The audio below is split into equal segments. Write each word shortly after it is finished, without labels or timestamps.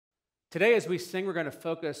Today, as we sing, we're going to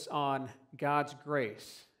focus on God's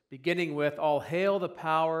grace, beginning with "All hail the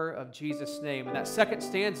power of Jesus' name." In that second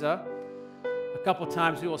stanza, a couple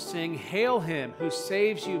times we will sing, "Hail him who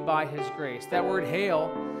saves you by his grace." That word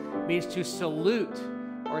hail means to salute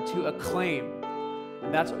or to acclaim.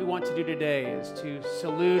 And that's what we want to do today, is to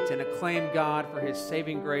salute and acclaim God for his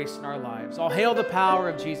saving grace in our lives. All hail the power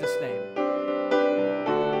of Jesus' name.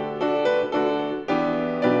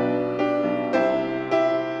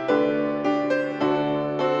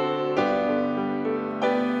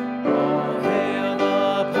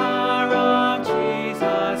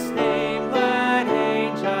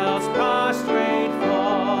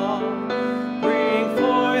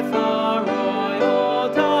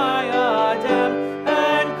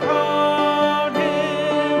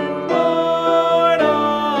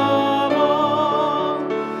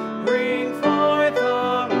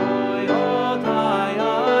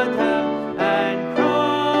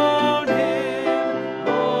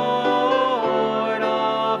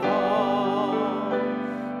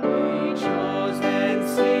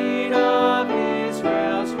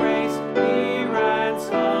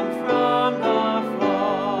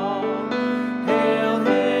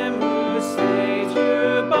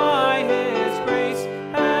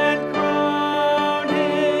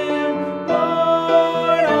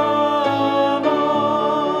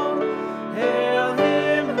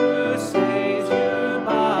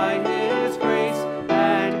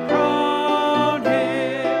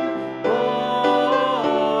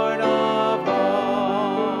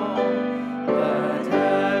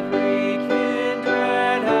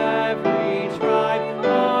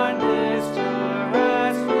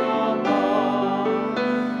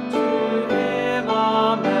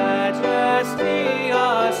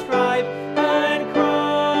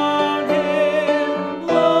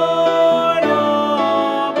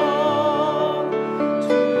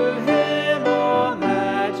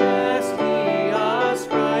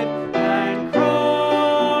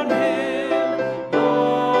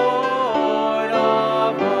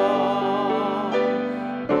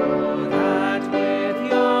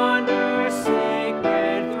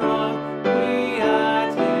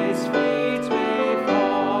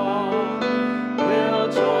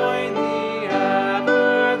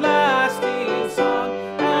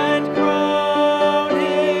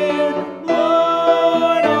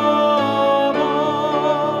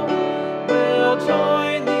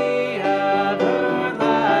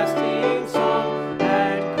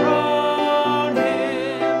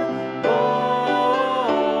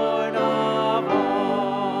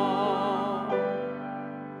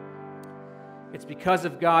 Because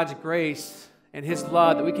of God's grace and his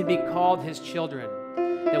love that we can be called his children,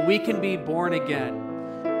 that we can be born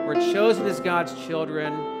again. We're chosen as God's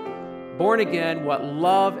children, born again, what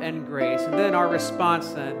love and grace. And then our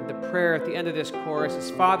response then, the prayer at the end of this chorus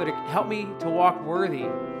is, Father, to help me to walk worthy.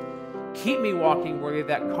 Keep me walking worthy of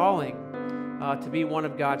that calling to be one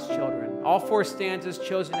of God's children. All four stanzas,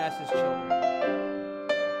 chosen as his children.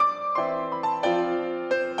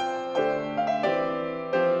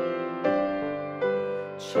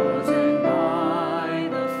 Chosen by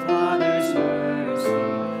the Father's mercy,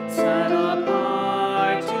 set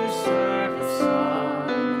apart to serve the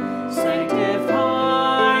Son,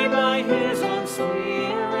 sanctified by his own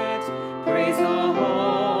Spirit, praise the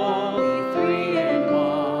Holy Three in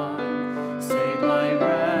One, saved by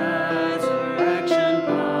resurrection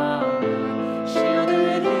power,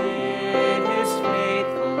 shielded in his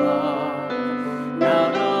faithful love. Now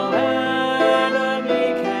no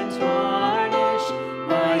enemy can tarnish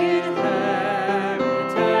my inheritance.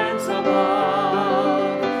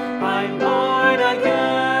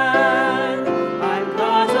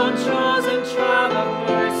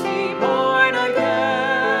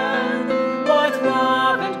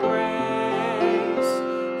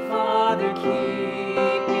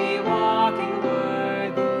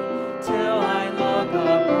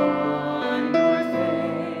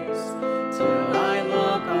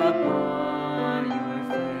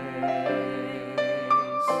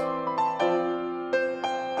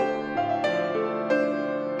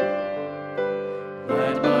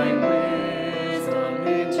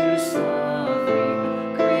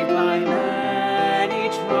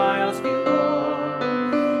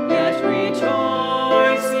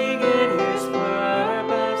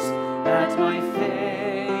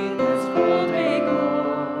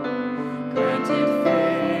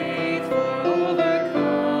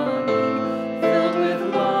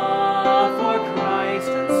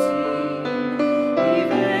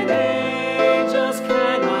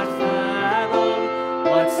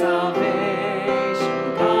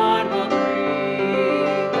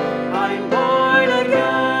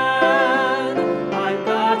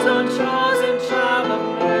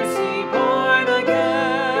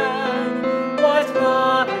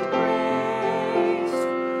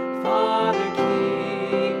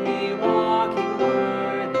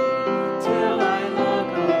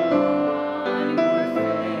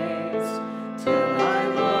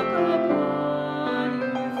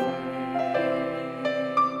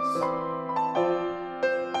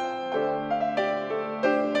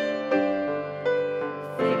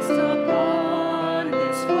 fixed upon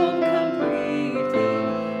this hope completely,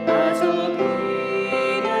 as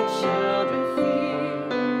obedient children feed.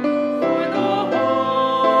 For the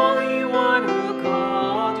Holy One who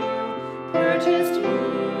called you, purchased you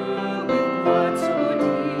with blood so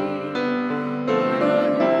deep, born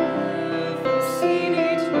unmoved from sin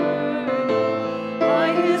eternal, by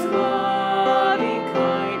His loving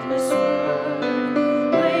kindness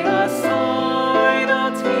word, lay aside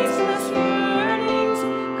all tasteless yearnings,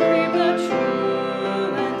 crave the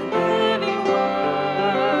true and living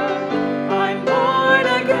word. I'm born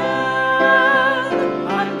again,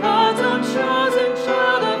 I'm God's own chosen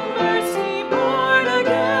child of mercy, born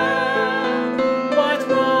again. What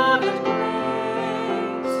love and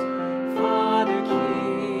grace, Father,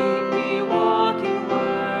 keep me walking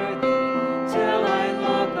worthy, till I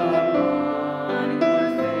look upon your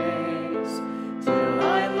face, till I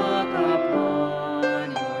look upon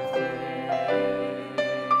your face.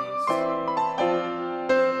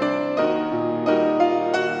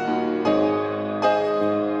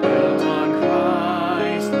 Built on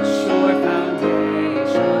Christ, the sure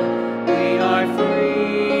foundation, we are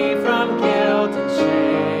free from guilt and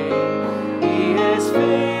shame. He is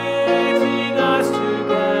fitting us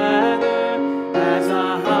together as a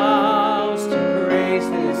house to praise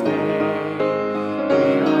His name. We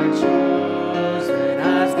are chosen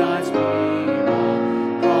as God's people,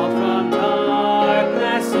 called from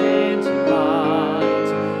darkness into light.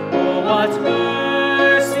 Oh, what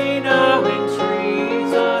mercy now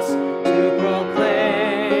entreats us to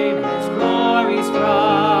proclaim His glory's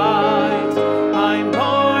bright. I'm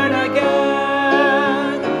born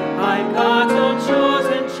again, I'm God's own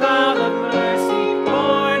chosen child of mercy,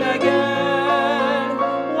 born again.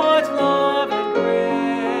 What love and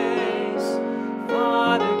grace,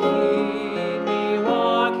 Father, keep me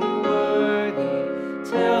walking worthy,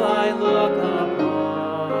 till I look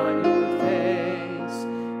upon your face,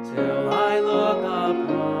 till I look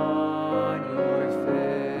upon your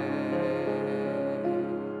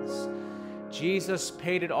face. Jesus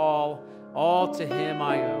paid it all to Him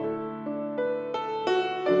I owe.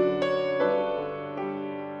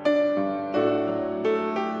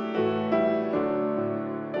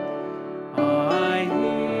 I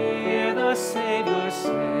hear the Savior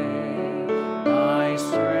say, thy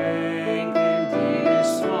strength indeed is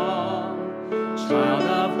small. Child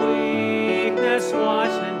of weakness,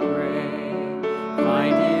 watch and pray.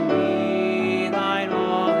 Find in me thine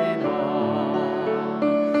all in all.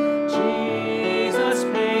 Jesus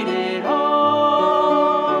paid it all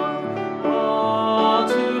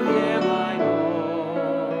to Him I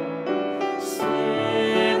owe.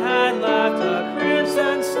 Sin had left a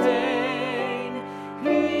crimson stain,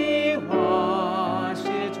 He washed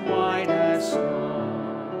it white as snow.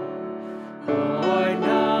 Lord,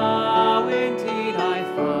 now indeed I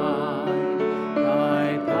find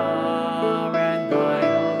thy power and thine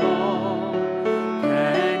alone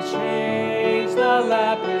can change the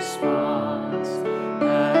leper's spots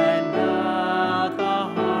and melt the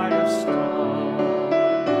heart of stone.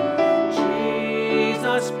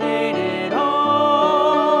 Jesus paid it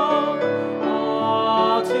all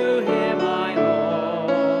to Him I owe.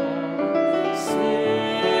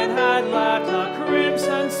 Sin had left a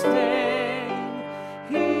crimson stain,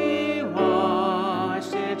 He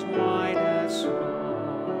washed it white as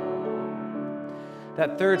snow.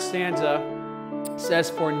 That third stanza says,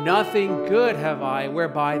 "For nothing good have I,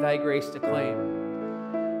 whereby thy grace to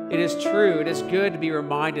claim." It is true, it is good to be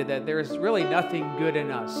reminded that there is really nothing good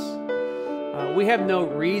in us. We have no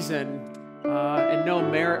reason and no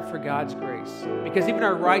merit for God's grace, because even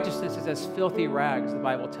our righteousness is as filthy rags, the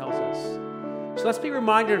Bible tells us. So let's be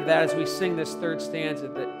reminded of that as we sing this third stanza,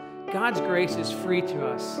 that God's grace is free to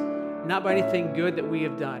us, not by anything good that we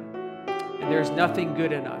have done. And there's nothing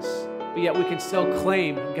good in us, but yet we can still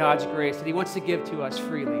claim God's grace that He wants to give to us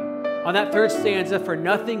freely. On that third stanza, "For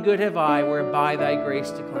nothing good have I, whereby thy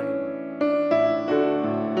grace to claim."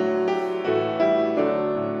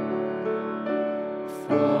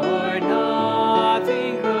 For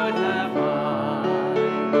nothing good have I,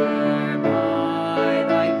 whereby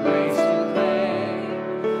thy grace to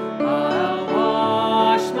claim. I'll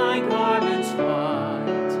wash my garments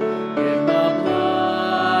white in the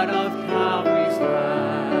blood of Calvary's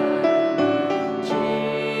Lamb.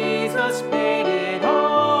 Jesus paid it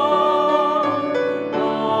all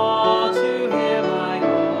to Him I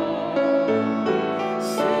owe.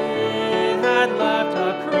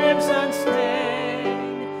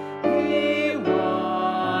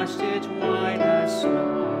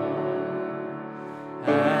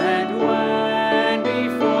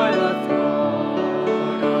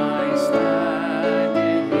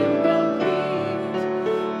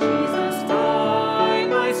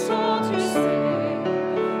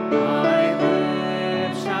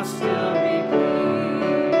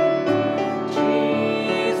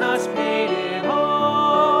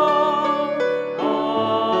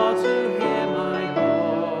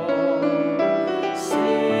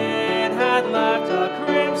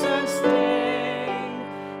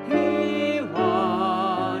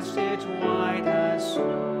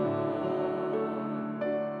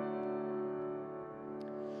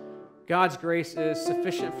 God's grace is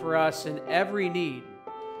sufficient for us in every need.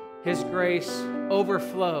 His grace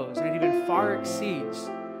overflows and it even far exceeds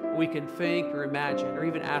what we can think or imagine or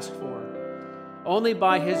even ask for. Only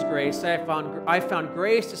by His grace I found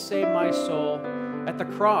grace to save my soul. At the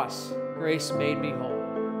cross, grace made me whole.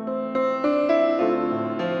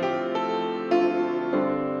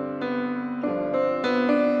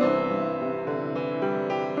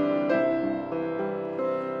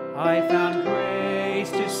 I found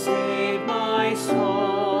grace to save my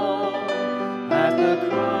soul. At the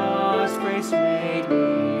cross, grace made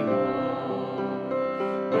me whole.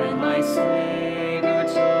 When my Savior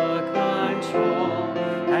took control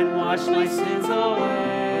and washed my sins away.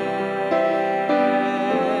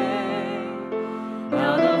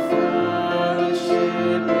 Now the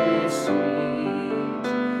fellowship is sweet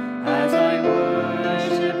as I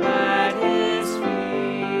worship at His feet.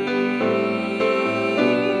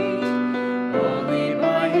 Only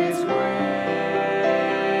by His grace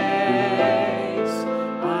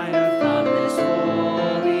I have found this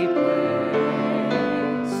holy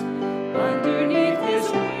place. Underneath His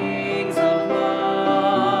wings of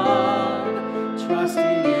love,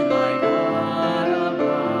 trusting in my God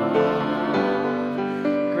above.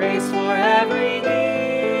 Grace for every need,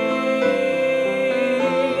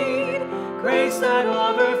 grace that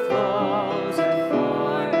overflows and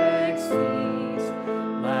far exceeds,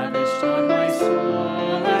 lavished on my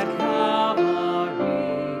soul at Calvary,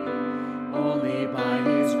 only by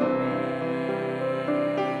His grace.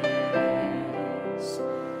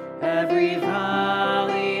 Every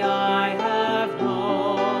valley I have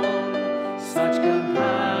known, such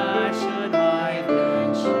compassion I've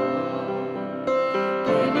been shown,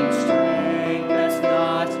 giving strength that's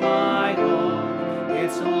not my own.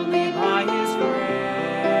 It's only by His grace.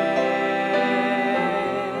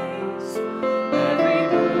 Every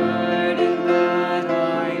burden that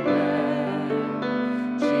I bear,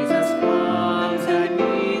 Jesus comes and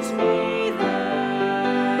meets me there.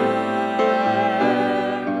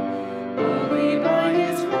 Only by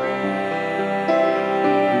His grace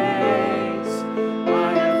I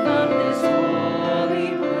have found this holy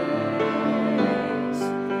place.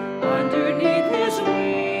 Underneath His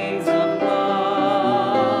wings of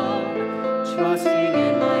love, trusting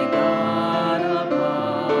in my God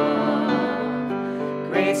above.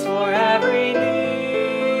 Grace for every need,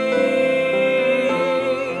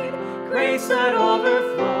 grace that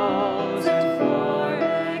overflows and far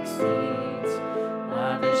exceeds,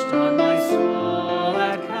 lavished on my soul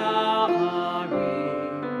at Calvary,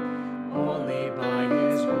 only by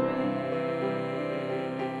His grace.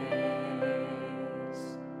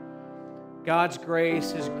 God's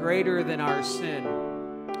grace is greater than our sin.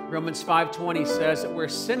 Romans 5:20 says that where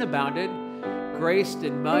sin abounded, grace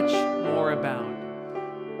did much more abound.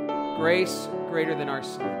 Grace greater than our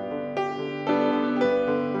sin.